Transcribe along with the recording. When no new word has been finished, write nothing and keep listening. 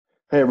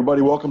Hey,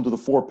 everybody, welcome to the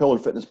Four Pillar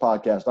Fitness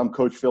Podcast. I'm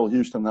Coach Phil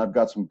Houston, and I've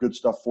got some good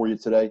stuff for you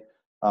today.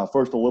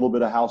 First, a little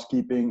bit of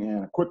housekeeping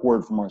and a quick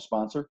word from our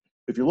sponsor.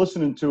 If you're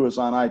listening to us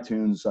on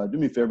iTunes, do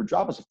me a favor,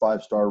 drop us a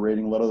 5-star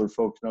rating. Let other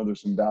folks know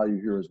there's some value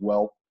here as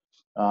well.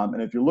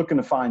 And if you're looking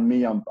to find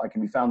me, I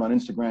can be found on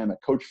Instagram at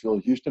Coach Phil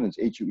Houston. It's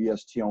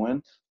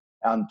Hueston.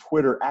 On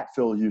Twitter at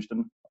Phil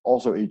Houston,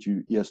 also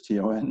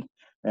Hueston.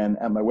 And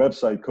at my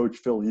website,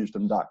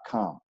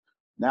 CoachPhilHouston.com.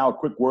 Now, a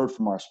quick word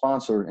from our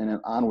sponsor, and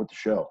then on with the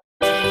show.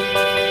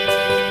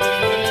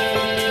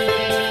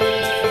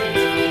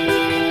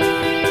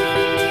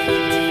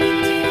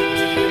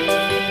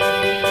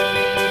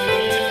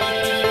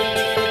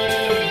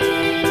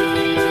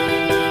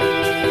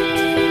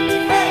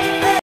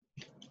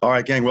 All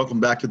right, gang, welcome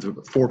back to the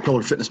Four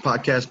Pillar Fitness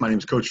Podcast. My name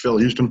is Coach Phil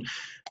Houston.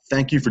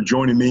 Thank you for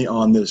joining me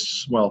on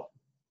this,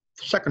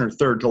 second or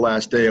third to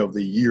last day of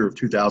the year of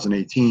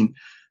 2018.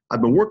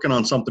 I've been working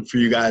on something for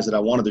you guys that I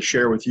wanted to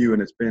share with you,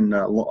 and it's been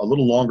a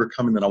little longer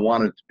coming than I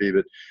wanted it to be,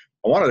 but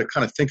I wanted to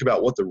kind of think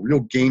about what the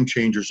real game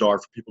changers are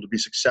for people to be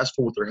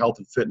successful with their health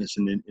and fitness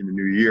in the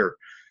new year.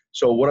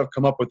 So what I've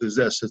come up with is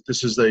this.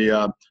 This is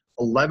the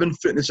 11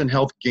 fitness and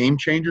health game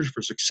changers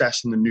for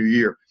success in the new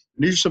year.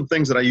 And these are some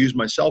things that I use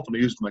myself and I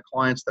use with my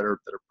clients that are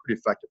pretty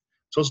effective.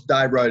 So let's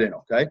dive right in,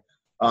 okay?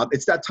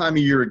 It's that time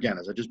of year again,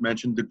 as I just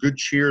mentioned. The good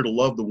cheer, the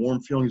love, the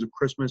warm feelings of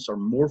Christmas are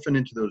morphing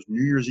into those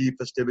New Year's Eve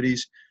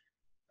festivities.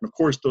 And of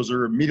course, those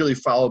are immediately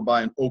followed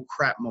by an oh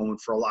crap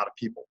moment for a lot of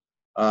people.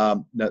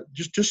 Now,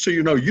 just so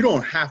you know, you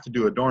don't have to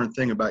do a darn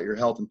thing about your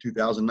health in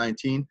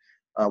 2019.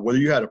 Whether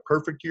you had a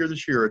perfect year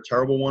this year or a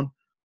terrible one,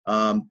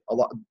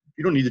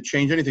 you don't need to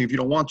change anything if you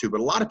don't want to.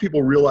 But a lot of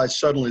people realize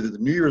suddenly that the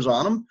new year is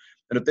on them.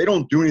 And if they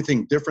don't do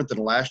anything different than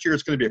last year,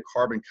 it's going to be a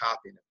carbon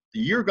copy. And if the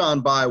year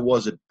gone by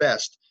was at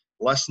best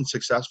less than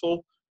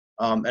successful,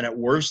 and at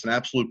worst an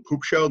absolute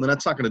poop show, then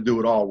that's not going to do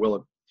it all, will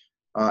it?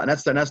 And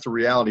that's the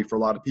reality for a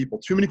lot of people.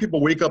 Too many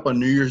people wake up on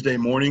New Year's Day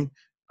morning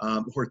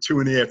or 2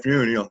 in the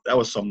afternoon. That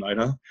was some night,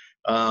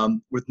 huh?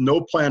 With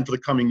no plan for the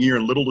coming year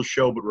and little to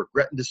show but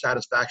regret and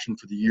dissatisfaction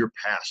for the year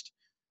past.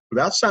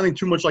 Without sounding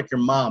too much like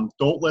your mom,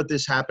 don't let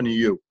this happen to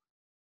you.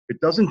 It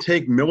doesn't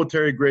take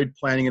military-grade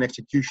planning and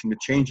execution to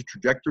change the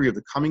trajectory of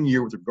the coming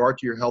year with regard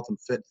to your health and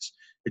fitness.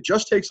 It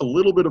just takes a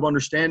little bit of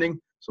understanding,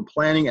 some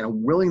planning, and a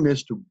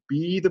willingness to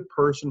be the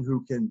person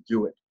who can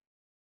do it.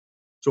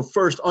 So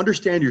first,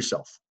 understand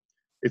yourself.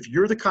 If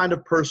you're the kind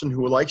of person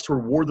who likes to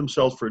reward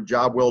themselves for a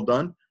job well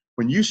done,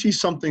 when you see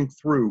something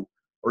through,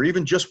 or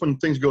even just when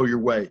things go your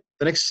way,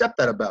 then accept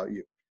that about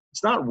you.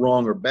 It's not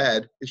wrong or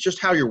bad. It's just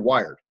how you're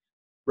wired.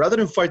 Rather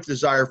than fight the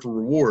desire for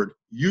reward,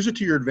 use it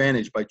to your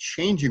advantage by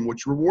changing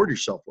what you reward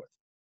yourself with.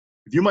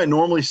 If you might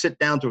normally sit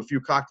down to a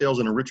few cocktails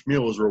and a rich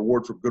meal as a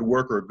reward for good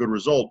work or a good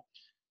result,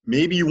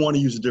 maybe you want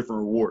to use a different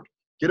reward.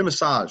 Get a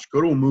massage,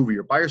 go to a movie,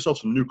 or buy yourself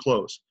some new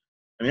clothes.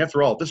 I mean,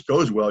 after all, if this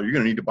goes well, you're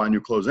going to need to buy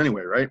new clothes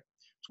anyway, right?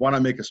 So why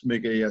not make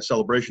a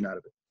celebration out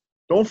of it?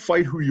 Don't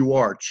fight who you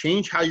are.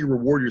 Change how you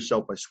reward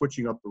yourself by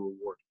switching up the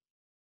reward.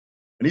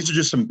 And these are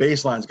just some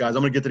baselines, guys.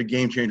 I'm going to get to the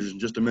game changers in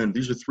just a minute.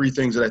 These are 3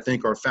 things that I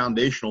think are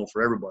foundational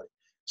for everybody.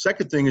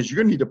 Second thing is you're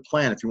going to need to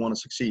plan if you want to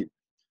succeed.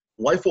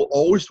 Life will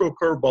always throw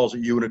curveballs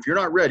at you, and if you're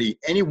not ready,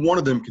 any one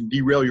of them can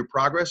derail your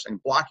progress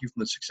and block you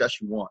from the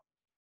success you want.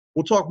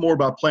 We'll talk more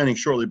about planning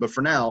shortly, but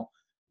for now,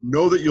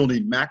 know that you'll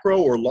need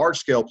macro or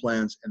large-scale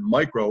plans and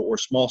micro or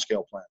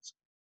small-scale plans.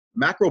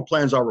 Macro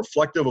plans are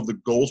reflective of the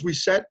goals we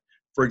set.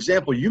 For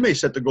example, you may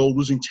set the goal of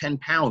losing 10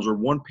 pounds or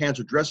 1 pants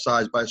or dress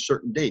size by a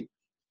certain date.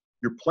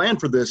 Your plan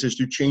for this is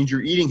to change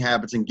your eating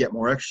habits and get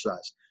more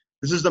exercise.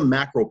 This is the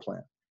macro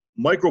plan.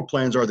 Micro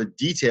plans are the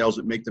details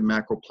that make the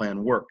macro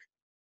plan work.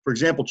 For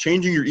example,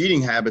 changing your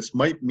eating habits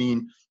might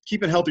mean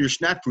keeping healthier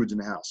snack foods in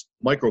the house.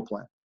 Micro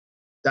plan.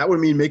 That would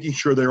mean making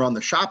sure they're on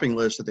the shopping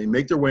list, that they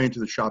make their way into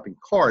the shopping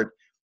cart,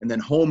 and then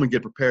home and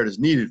get prepared as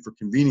needed for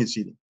convenience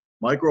eating.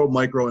 Micro,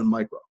 micro, and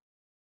micro.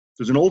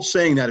 There's an old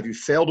saying that if you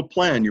fail to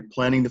plan, you're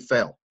planning to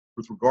fail.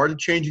 With regard to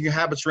changing your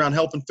habits around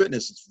health and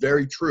fitness, it's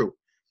very true.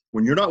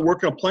 When you're not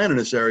working a plan in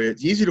this area,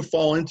 it's easy to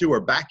fall into or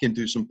back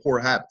into some poor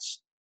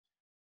habits.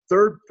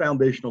 Third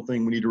foundational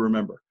thing we need to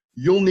remember,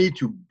 you'll need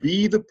to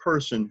be the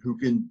person who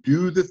can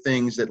do the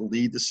things that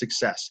lead to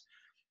success.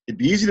 It'd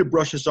be easy to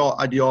brush this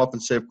idea off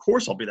and say, of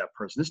course I'll be that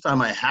person. This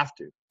time I have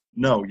to.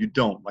 No, you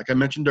don't. Like I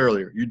mentioned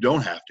earlier, you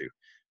don't have to.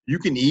 You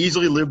can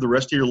easily live the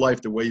rest of your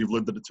life the way you've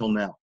lived it until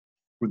now.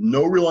 With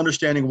no real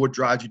understanding of what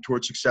drives you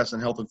towards success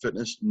in health and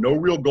fitness, no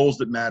real goals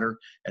that matter,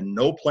 and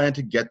no plan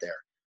to get there.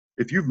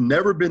 If you've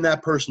never been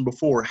that person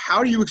before,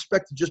 how do you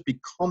expect to just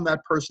become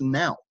that person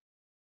now?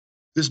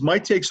 This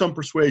might take some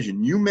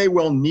persuasion. You may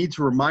well need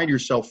to remind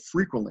yourself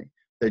frequently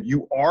that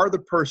you are the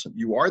person,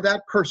 you are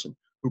that person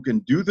who can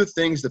do the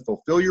things that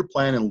fulfill your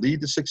plan and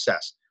lead to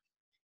success.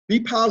 Be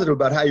positive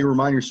about how you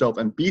remind yourself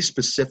and be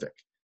specific.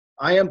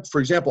 For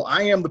example,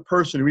 I am the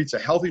person who eats a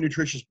healthy,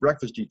 nutritious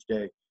breakfast each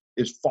day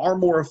is far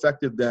more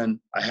effective than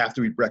I have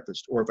to eat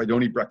breakfast, or if I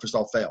don't eat breakfast,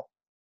 I'll fail.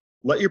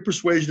 Let your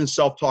persuasion and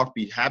self-talk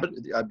be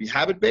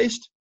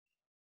habit-based,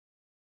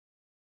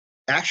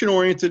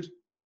 action-oriented,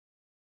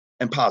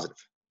 and positive.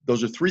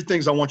 Those are three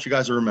things I want you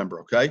guys to remember,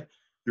 okay?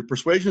 Your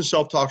persuasion and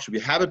self-talk should be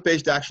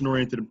habit-based,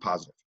 action-oriented, and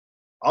positive.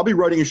 I'll be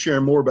writing and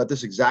sharing more about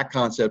this exact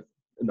concept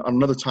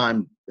another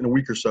time in a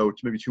week or so,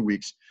 maybe 2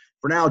 weeks.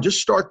 For now, just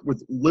start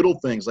with little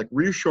things like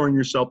reassuring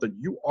yourself that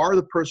you are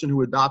the person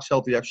who adopts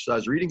healthy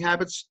exercise or eating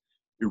habits.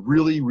 It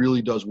really,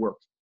 really does work.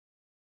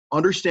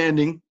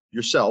 Understanding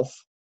yourself,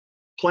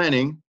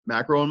 planning,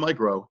 macro and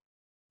micro,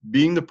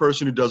 being the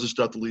person who does the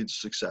stuff that leads to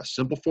success.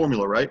 Simple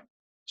formula, right?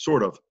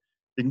 Sort of.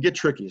 It can get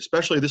tricky,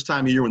 especially this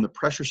time of year when the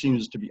pressure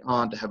seems to be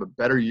on to have a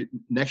better year,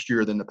 next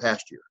year than the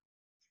past year.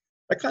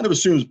 That kind of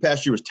assumes the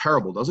past year was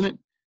terrible, doesn't it?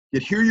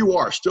 Yet here you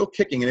are, still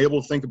kicking and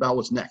able to think about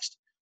what's next.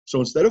 So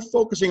instead of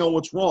focusing on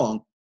what's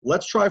wrong,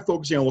 let's try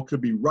focusing on what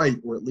could be right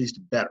or at least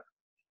better.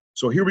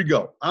 So here we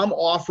go. I'm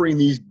offering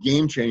these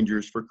game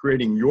changers for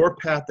creating your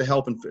path to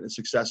health and fitness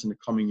success in the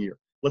coming year.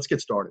 Let's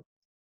get started.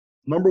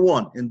 Number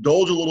one,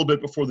 indulge a little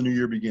bit before the new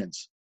year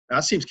begins. Now,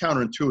 that seems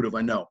counterintuitive,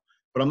 I know,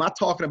 but I'm not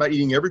talking about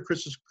eating every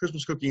Christmas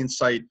cookie in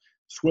sight,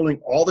 swilling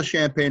all the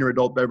champagne or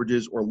adult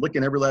beverages, or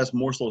licking every last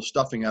morsel of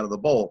stuffing out of the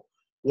bowl.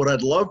 What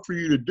I'd love for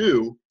you to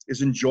do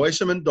is enjoy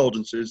some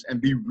indulgences and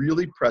be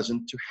really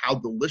present to how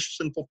delicious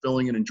and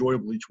fulfilling and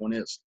enjoyable each one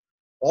is.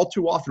 All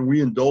too often,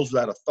 we indulge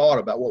without a thought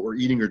about what we're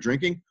eating or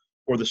drinking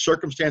or the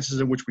circumstances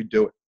in which we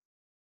do it.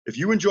 If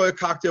you enjoy a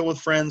cocktail with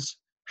friends,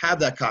 have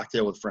that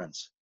cocktail with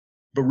friends.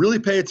 But really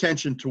pay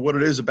attention to what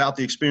it is about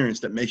the experience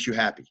that makes you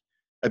happy.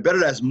 I bet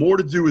it has more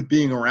to do with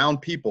being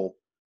around people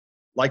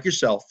like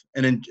yourself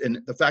and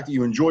the fact that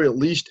you enjoy at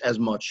least as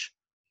much,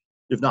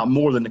 if not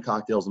more, than the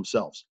cocktails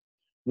themselves.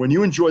 When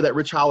you enjoy that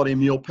rich holiday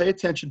meal, pay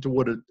attention to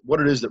what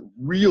it is that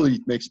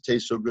really makes it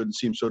taste so good and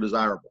seem so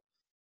desirable.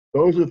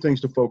 Those are the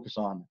things to focus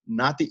on,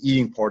 not the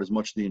eating part as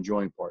much as the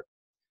enjoying part.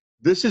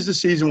 This is the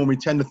season when we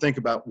tend to think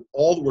about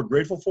all that we're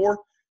grateful for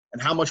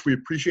and how much we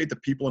appreciate the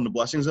people and the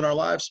blessings in our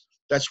lives.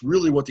 That's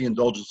really what the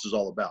indulgence is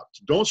all about.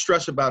 So don't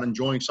stress about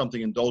enjoying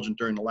something indulgent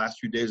during the last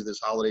few days of this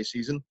holiday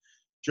season.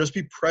 Just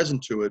be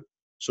present to it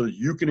so that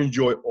you can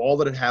enjoy all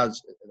that it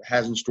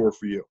has in store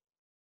for you.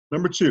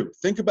 Number two,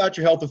 think about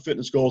your health and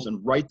fitness goals and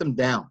write them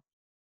down.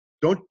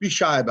 Don't be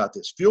shy about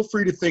this. Feel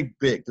free to think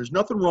big. There's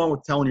nothing wrong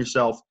with telling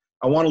yourself,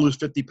 I want to lose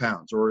 50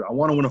 pounds or I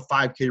want to win a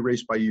 5K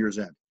race by year's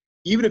end.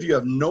 Even if you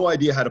have no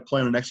idea how to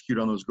plan and execute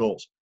on those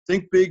goals.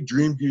 Think big,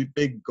 dream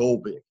big, goal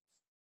big.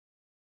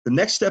 The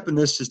next step in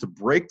this is to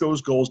break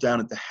those goals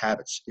down into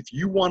habits. If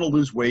you want to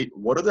lose weight,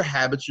 what are the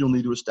habits you'll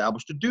need to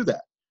establish to do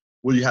that?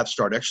 Will you have to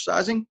start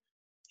exercising?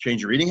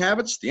 Change your eating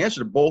habits? The answer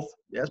to both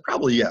is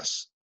probably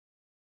yes.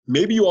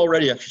 Maybe you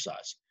already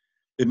exercise.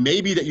 It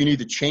may be that you need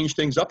to change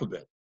things up a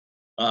bit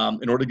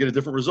in order to get a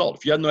different result.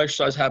 If you have no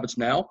exercise habits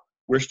now,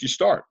 where should you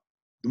start?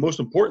 The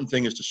most important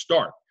thing is to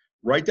start.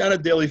 Write down a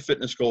daily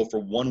fitness goal for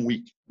 1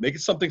 week. Make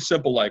it something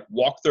simple like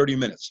walk 30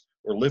 minutes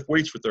or lift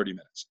weights for 30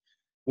 minutes.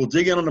 We'll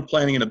dig in on the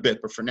planning in a bit,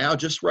 but for now,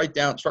 just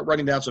start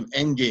writing down some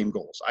end game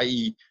goals,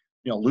 i.e.,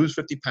 lose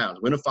 50 pounds,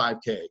 win a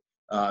 5K,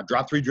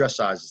 drop 3 dress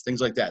sizes,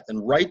 things like that. Then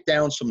write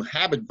down some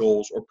habit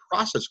goals or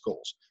process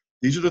goals.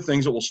 These are the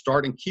things that will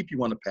start and keep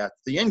you on the path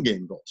to the end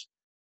game goals.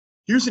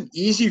 Here's an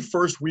easy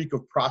first week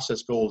of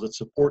process goals that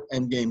support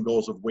end game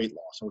goals of weight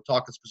loss. And we're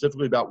talking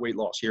specifically about weight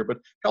loss here, but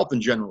health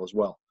in general as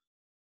well.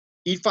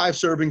 Eat 5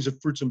 servings of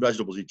fruits and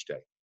vegetables each day.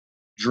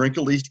 Drink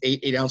at least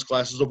 8 8-ounce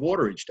glasses of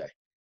water each day.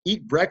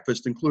 Eat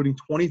breakfast, including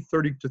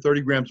 30 to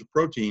 30 grams of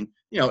protein,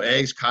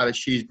 eggs, cottage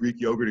cheese, Greek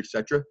yogurt,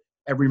 etc.,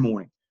 every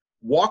morning.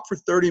 Walk for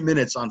 30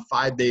 minutes on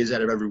 5 days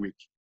out of every week.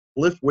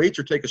 Lift weights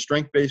or take a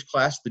strength-based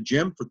class at the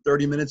gym for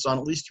 30 minutes on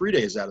at least 3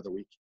 days out of the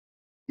week.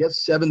 Get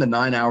 7 to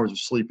 9 hours of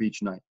sleep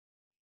each night.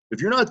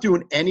 If you're not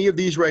doing any of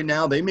these right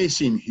now, they may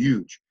seem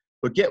huge,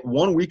 but get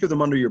 1 week of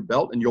them under your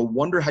belt and you'll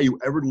wonder how you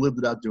ever lived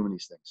without doing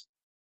these things.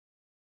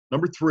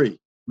 Number 3,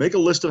 make a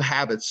list of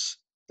habits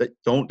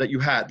that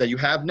you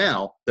have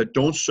now that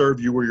don't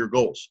serve you or your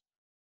goals.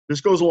 This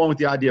goes along with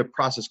the idea of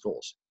process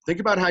goals. Think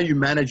about how you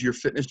manage your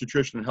fitness,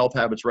 nutrition, and health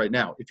habits right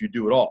now, if you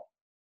do it all.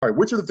 All right,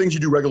 which of the things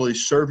you do regularly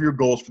serve your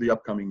goals for the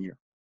upcoming year?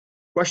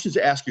 Questions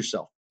to ask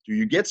yourself. Do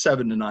you get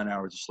 7 to 9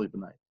 hours of sleep a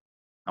night?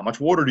 How much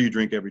water do you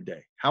drink every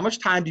day? How much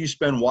time do you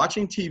spend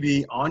watching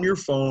TV on your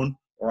phone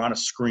or on a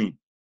screen?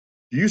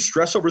 Do you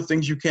stress over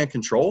things you can't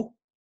control?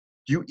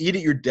 Do you eat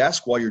at your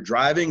desk while you're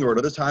driving or at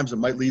other times that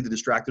might lead to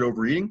distracted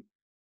overeating?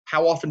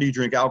 How often do you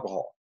drink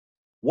alcohol?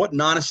 What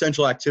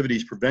non-essential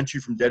activities prevent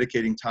you from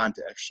dedicating time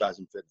to exercise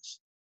and fitness?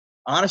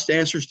 Honest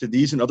answers to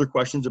these and other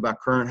questions about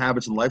current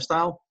habits and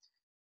lifestyle,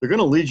 they're going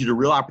to lead you to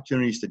real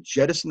opportunities to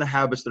jettison the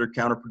habits that are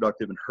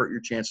counterproductive and hurt your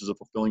chances of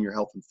fulfilling your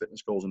health and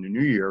fitness goals in the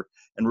new year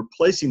and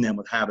replacing them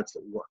with habits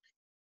that work.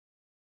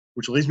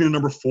 Which leads me to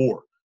number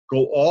 4,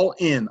 go all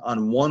in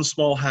on one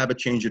small habit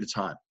change at a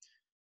time.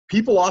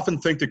 People often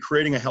think that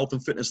creating a health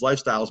and fitness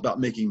lifestyle is about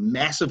making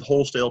massive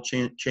wholesale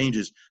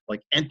changes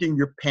like emptying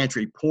your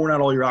pantry, pouring out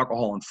all your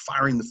alcohol, and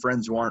firing the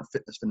friends who aren't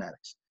fitness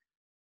fanatics.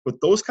 But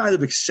those kinds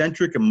of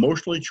eccentric,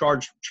 emotionally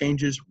charged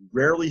changes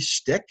rarely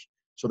stick,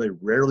 so they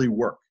rarely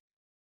work.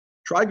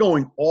 Try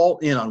going all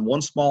in on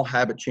one small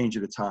habit change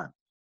at a time.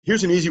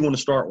 Here's an easy one to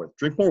start with.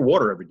 Drink more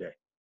water every day.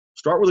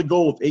 Start with a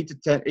goal of 8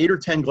 or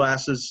 10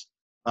 glasses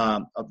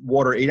of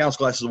water, 8-ounce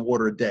glasses of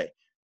water a day.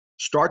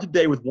 Start the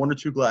day with 1 or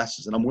 2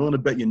 glasses, and I'm willing to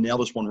bet you nail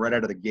this one right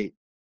out of the gate.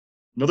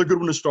 Another good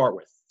one to start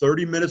with,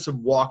 30 minutes of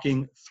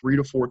walking 3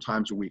 to 4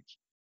 times a week.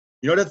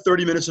 You know that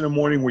 30 minutes in the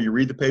morning where you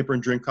read the paper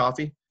and drink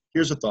coffee?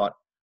 Here's a thought.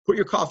 Put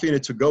your coffee in a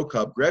to-go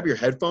cup, grab your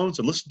headphones,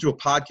 and listen to a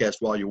podcast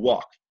while you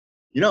walk.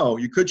 You know,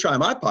 you could try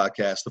my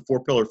podcast, the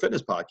 4 Pillar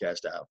Fitness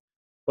Podcast out,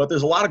 but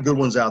there's a lot of good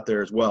ones out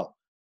there as well.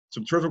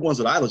 Some terrific ones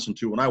that I listen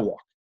to when I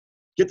walk.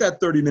 Get that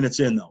 30 minutes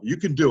in, though. You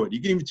can do it.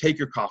 You can even take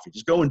your coffee.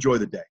 Just go enjoy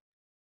the day.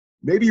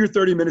 Maybe your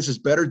 30 minutes is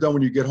better done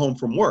when you get home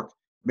from work.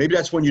 Maybe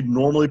that's when you'd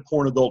normally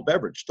pour an adult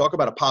beverage. Talk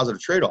about a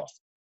positive trade-off.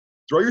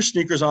 Throw your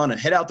sneakers on and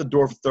head out the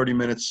door for 30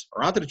 minutes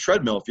or onto the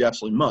treadmill if you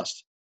absolutely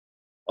must.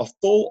 A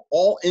full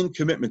all-in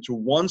commitment to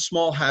one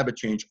small habit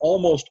change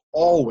almost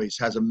always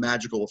has a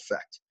magical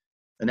effect.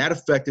 And that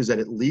effect is that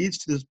it leads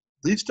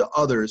to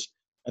others,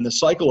 and the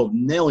cycle of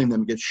nailing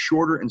them gets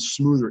shorter and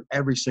smoother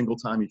every single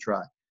time you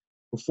try.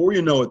 Before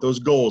you know it, those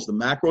goals, the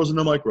macros and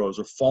the micros,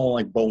 are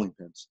falling like bowling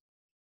pins.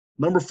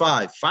 Number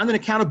 5, find an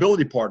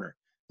accountability partner.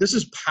 This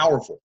is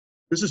powerful.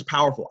 This is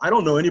powerful. I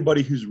don't know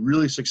anybody who's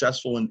really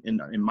successful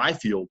in my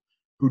field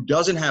who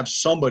doesn't have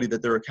somebody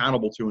that they're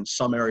accountable to in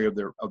some area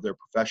of their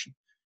profession.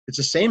 It's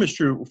the same is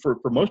true for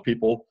most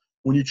people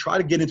when you try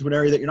to get into an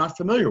area that you're not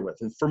familiar with.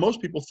 And for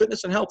most people,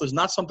 fitness and health is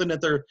not something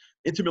that they're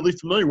intimately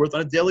familiar with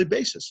on a daily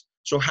basis.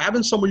 So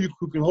having someone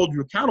who can hold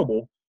you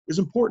accountable is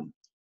important.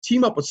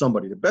 Team up with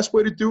somebody. The best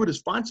way to do it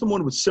is find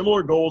someone with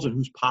similar goals and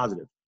who's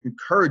positive.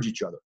 Encourage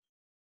each other.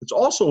 It's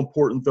also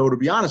important, though, to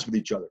be honest with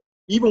each other,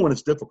 even when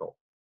it's difficult.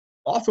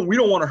 Often we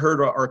don't want to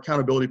hurt our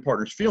accountability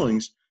partners'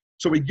 feelings,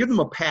 so we give them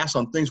a pass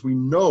on things we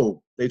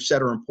know they've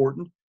said are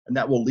important and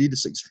that will lead to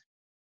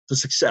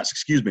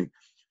success.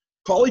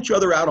 Call each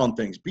other out on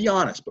things. Be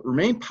honest, but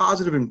remain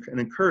positive and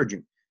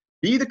encouraging.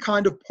 Be the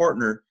kind of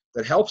partner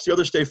that helps the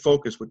other stay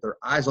focused with their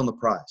eyes on the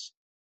prize.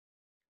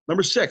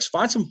 Number 6,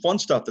 find some fun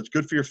stuff that's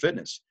good for your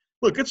fitness.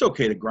 Look, it's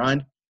okay to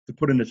grind, to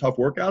put into tough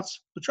workouts,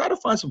 but try to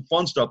find some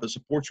fun stuff that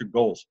supports your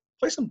goals.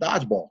 Play some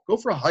dodgeball. Go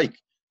for a hike.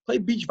 Play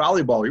beach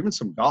volleyball or even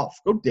some golf.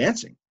 Go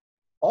dancing.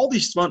 All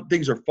these fun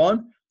things are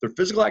fun. They're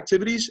physical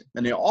activities,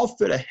 and they all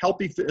fit a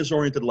healthy,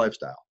 fitness-oriented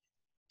lifestyle.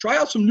 Try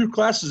out some new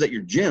classes at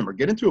your gym or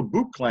get into a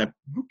boot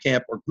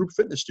camp or group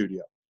fitness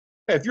studio.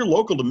 Hey, if you're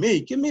local to me,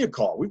 give me a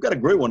call. We've got a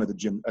great one at the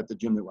gym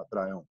that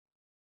I own.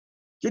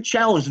 Get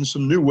challenged in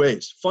some new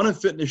ways. Fun and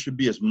fitness should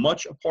be as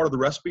much a part of the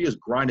recipe as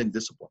grind and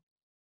discipline.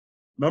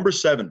 Number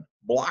 7,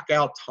 block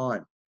out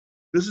time.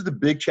 This is the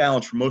big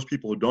challenge for most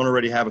people who don't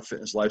already have a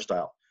fitness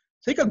lifestyle.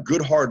 Take a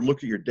good hard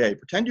look at your day.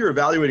 Pretend you're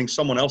evaluating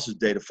someone else's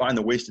day to find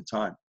the wasted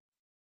time.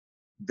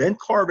 Then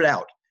carve it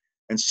out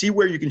and see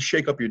where you can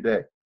shake up your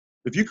day.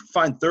 If you can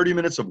find 30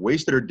 minutes of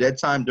wasted or dead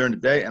time during the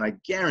day, and I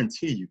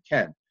guarantee you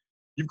can,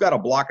 you've got a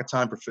block of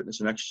time for fitness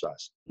and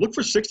exercise. Look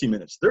for 60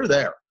 minutes. They're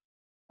there.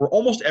 For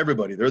almost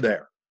everybody, they're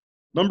there.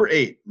 Number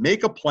 8,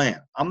 make a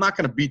plan. I'm not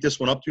going to beat this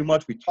one up too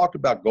much. We talked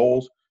about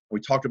goals. We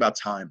talked about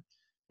time.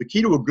 The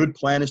key to a good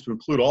plan is to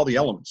include all the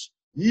elements.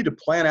 You need to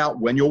plan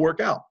out when you'll work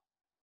out.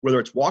 Whether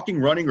it's walking,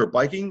 running, or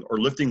biking, or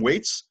lifting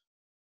weights,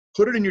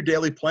 put it in your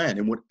daily plan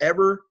and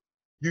whatever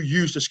you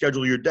use to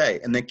schedule your day.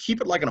 And then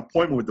keep it like an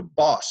appointment with the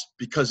boss,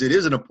 because it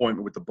is an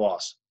appointment with the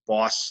boss.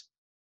 Boss,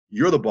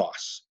 you're the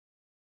boss.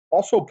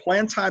 Also,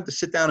 plan time to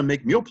sit down and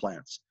make meal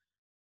plans.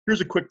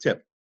 Here's a quick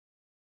tip.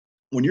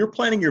 When you're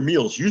planning your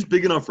meals, use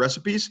big enough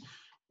recipes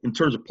in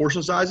terms of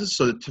portion sizes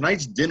so that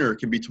tonight's dinner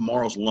can be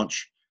tomorrow's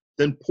lunch.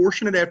 Then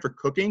portion it after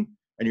cooking,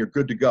 and you're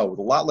good to go with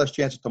a lot less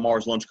chance of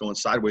tomorrow's lunch going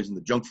sideways in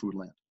the junk food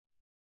land.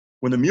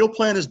 When the meal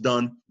plan is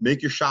done,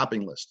 make your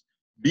shopping list.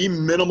 Be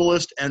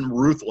minimalist and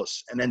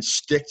ruthless, and then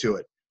stick to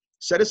it.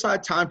 Set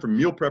aside time for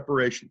meal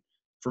preparation.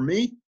 For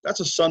me,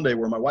 that's a Sunday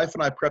where my wife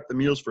and I prep the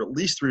meals for at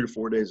least 3 to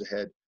 4 days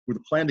ahead with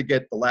a plan to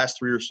get the last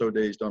 3 or so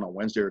days done on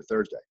Wednesday or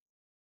Thursday.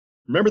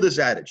 Remember this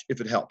adage,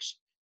 if it helps.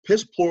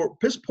 Piss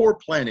poor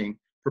planning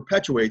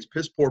perpetuates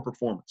piss poor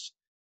performance.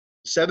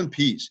 7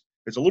 P's.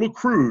 It's a little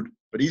crude,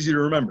 but easy to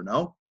remember,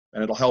 no?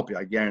 And it'll help you,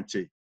 I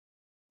guarantee.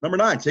 Number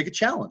 9, take a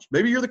challenge.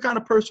 Maybe you're the kind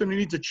of person who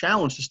needs a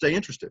challenge to stay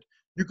interested.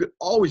 You could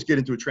always get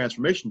into a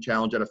transformation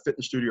challenge at a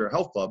fitness studio or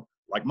health club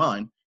like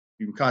mine.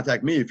 You can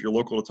contact me if you're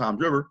local to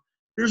Toms River.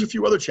 Here's a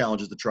few other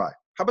challenges to try.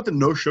 How about the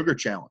no sugar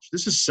challenge?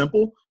 This is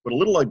simple, but a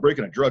little like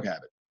breaking a drug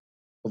habit.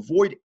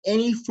 Avoid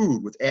any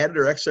food with added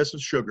or excessive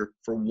sugar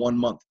for 1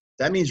 month.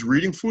 That means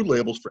reading food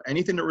labels for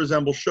anything that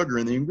resembles sugar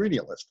in the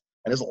ingredient list.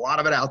 And there's a lot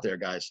of it out there,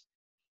 guys.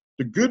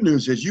 The good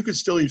news is you can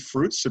still eat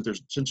fruits since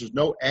there's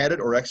no added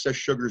or excess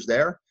sugars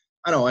there.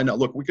 I know.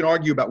 Look, we can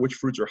argue about which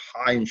fruits are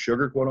high in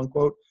sugar, quote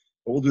unquote,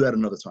 but we'll do that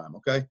another time,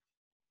 okay?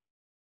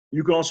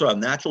 You can also have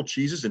natural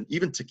cheeses and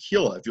even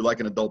tequila if you like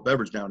an adult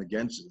beverage now and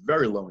again. This is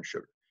very low in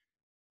sugar.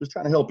 Just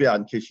trying to help you out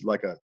in case you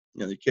like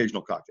the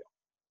occasional cocktail.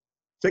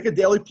 Take a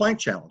daily plank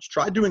challenge.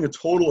 Try doing a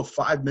total of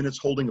 5 minutes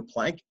holding a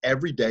plank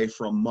every day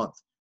for a month.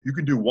 You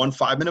can do 1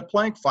 5-minute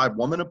plank, 5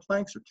 1-minute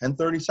planks, or 10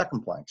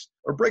 30-second planks,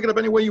 or break it up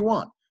any way you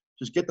want.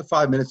 Just get the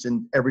 5 minutes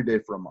in every day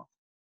for a month.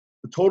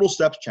 The Total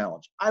Steps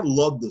Challenge. I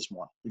love this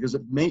one because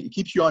it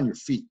keeps you on your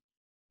feet.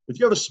 If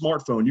you have a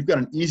smartphone, you've got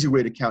an easy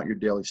way to count your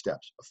daily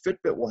steps. A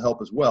Fitbit will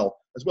help as well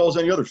as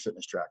any other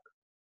fitness tracker.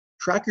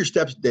 Track your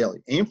steps daily.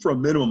 Aim for a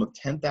minimum of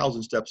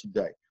 10,000 steps a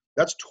day.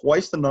 That's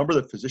twice the number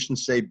that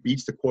physicians say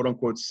beats the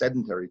quote-unquote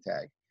sedentary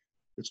tag.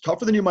 It's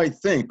tougher than you might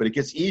think, but it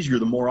gets easier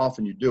the more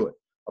often you do it.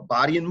 A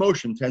body in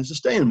motion tends to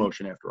stay in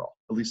motion after all.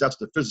 At least that's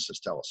what the physicists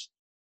tell us.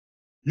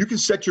 You can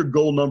set your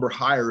goal number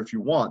higher if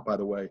you want, by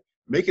the way.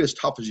 Make it as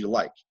tough as you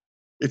like.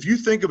 If you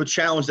think of a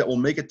challenge that will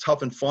make it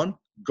tough and fun,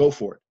 go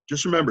for it.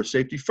 Just remember,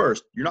 safety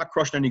first. You're not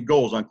crushing any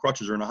goals on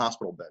crutches or in a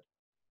hospital bed.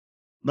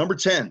 Number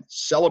 10,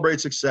 celebrate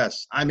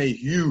success. I'm a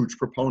huge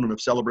proponent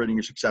of celebrating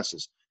your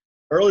successes.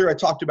 Earlier, I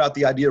talked about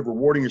the idea of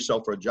rewarding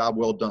yourself for a job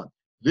well done.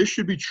 This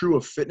should be true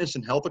of fitness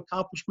and health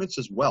accomplishments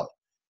as well.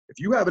 If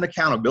you have an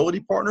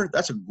accountability partner,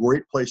 that's a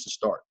great place to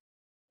start.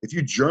 If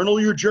you journal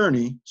your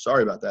journey,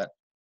 sorry about that,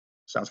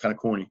 sounds kind of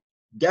corny,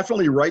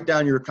 definitely write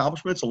down your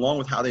accomplishments along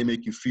with how they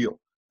make you feel.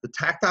 The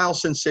tactile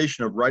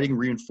sensation of writing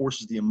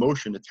reinforces the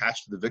emotion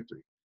attached to the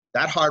victory.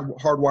 That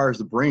hardwires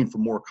the brain for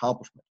more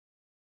accomplishment.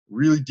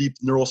 Really deep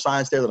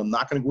neuroscience there that I'm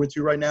not going to go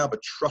into right now,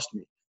 but trust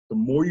me, the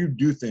more you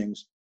do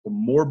things, the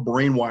more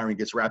brain wiring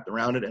gets wrapped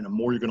around it and the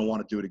more you're going to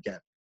want to do it again.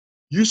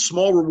 Use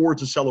small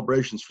rewards and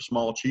celebrations for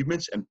small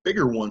achievements and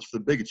bigger ones for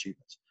the big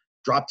achievements.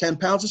 Drop 10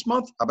 pounds this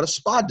month? How about a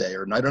spa day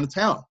or a night on the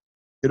town?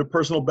 Hit a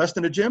personal best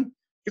in the gym?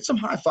 Get some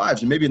high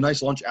fives and maybe a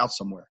nice lunch out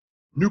somewhere.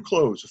 New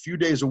clothes, a few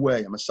days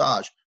away, a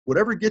massage,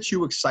 whatever gets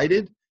you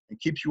excited and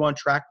keeps you on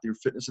track with your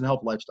fitness and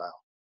health lifestyle.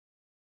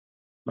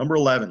 Number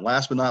 11,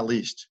 last but not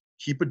least,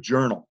 keep a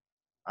journal.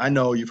 I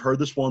know you've heard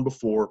this one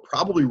before,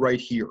 probably right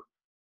here.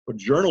 But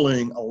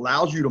journaling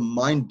allows you to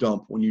mind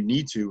dump when you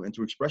need to and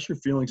to express your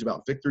feelings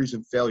about victories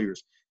and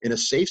failures in a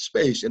safe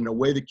space and in a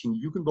way that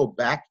you can go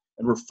back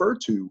and refer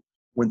to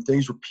when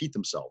things repeat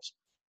themselves.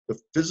 The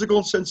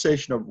physical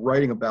sensation of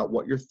writing about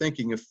what you're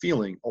thinking and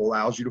feeling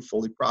allows you to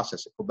fully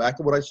process it. Go back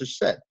to what I just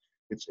said.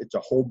 It's a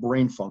whole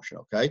brain function,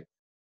 okay?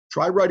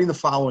 Try writing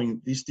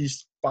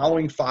these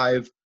following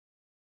 5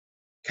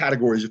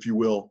 categories, if you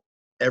will,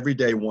 every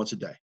day, once a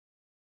day.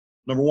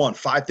 Number 1,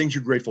 5 things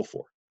you're grateful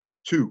for.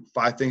 2,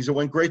 5 things that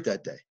went great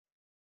that day.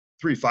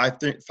 3,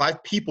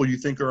 5 people you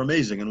think are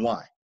amazing and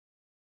why.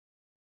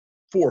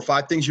 4,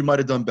 5 things you might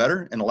have done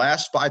better. And the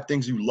last, 5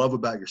 things you love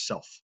about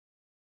yourself.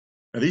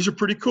 Now, these are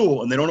pretty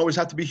cool, and they don't always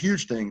have to be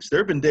huge things. There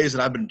have been days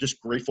that I've been just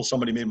grateful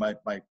somebody made my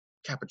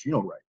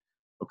cappuccino right,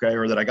 okay,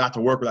 or that I got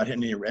to work without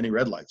hitting any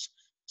red lights.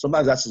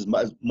 Sometimes that's as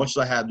much as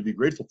I have to be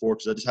grateful for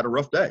because I just had a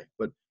rough day.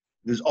 But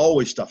there's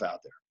always stuff out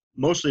there.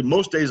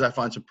 Most days I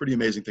find some pretty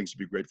amazing things to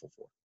be grateful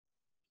for.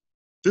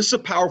 This is a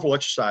powerful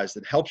exercise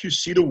that helps you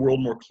see the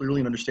world more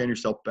clearly and understand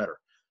yourself better.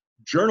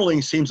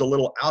 Journaling seems a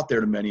little out there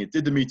to many. It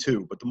did to me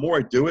too. But the more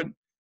I do it,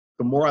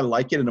 the more I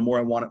like it and the more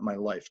I want it in my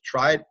life.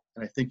 Try it,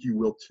 and I think you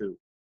will too.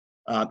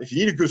 If you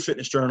need a good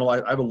fitness journal,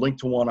 I have a link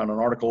to one on an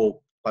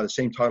article by the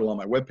same title on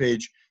my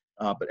webpage.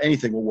 But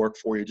anything will work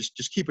for you.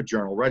 Just keep a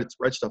journal. Write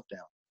stuff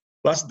down.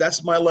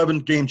 That's my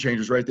 11 game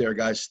changers right there,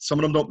 guys. Some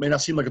of them may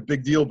not seem like a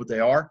big deal, but they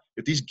are.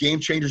 If these game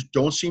changers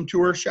don't seem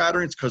too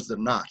earth-shattering, it's because they're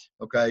not,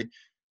 okay?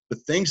 The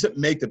things that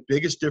make the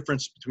biggest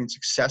difference between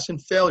success and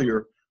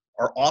failure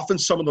are often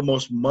some of the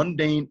most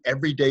mundane,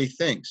 everyday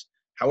things.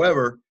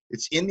 However,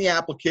 it's in the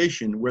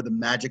application where the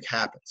magic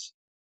happens.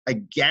 I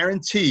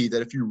guarantee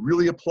that if you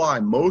really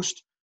apply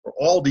most or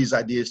all these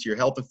ideas to your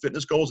health and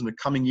fitness goals in the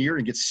coming year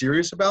and get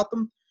serious about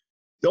them,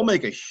 they'll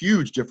make a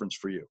huge difference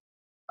for you.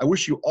 I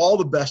wish you all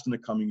the best in the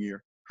coming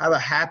year. Have a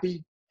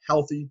happy,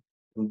 healthy,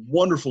 and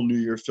wonderful new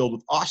year filled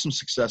with awesome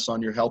success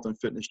on your health and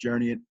fitness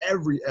journey and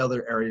every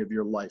other area of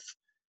your life.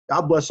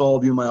 God bless all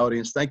of you, my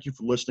audience. Thank you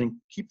for listening.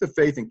 Keep the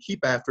faith and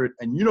keep after it.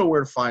 And you know where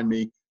to find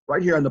me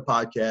right here on the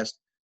podcast,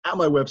 at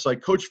my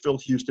website, Coach Phil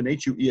Houston,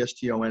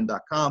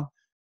 HUESTON.com,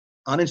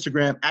 on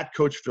Instagram, at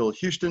Coach Phil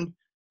Houston,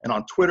 and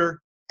on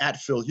Twitter, at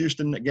Phil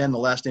Houston. Again, the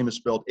last name is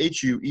spelled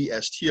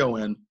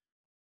HUESTON.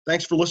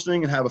 Thanks for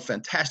listening and have a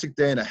fantastic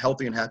day and a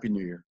healthy and happy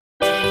new year.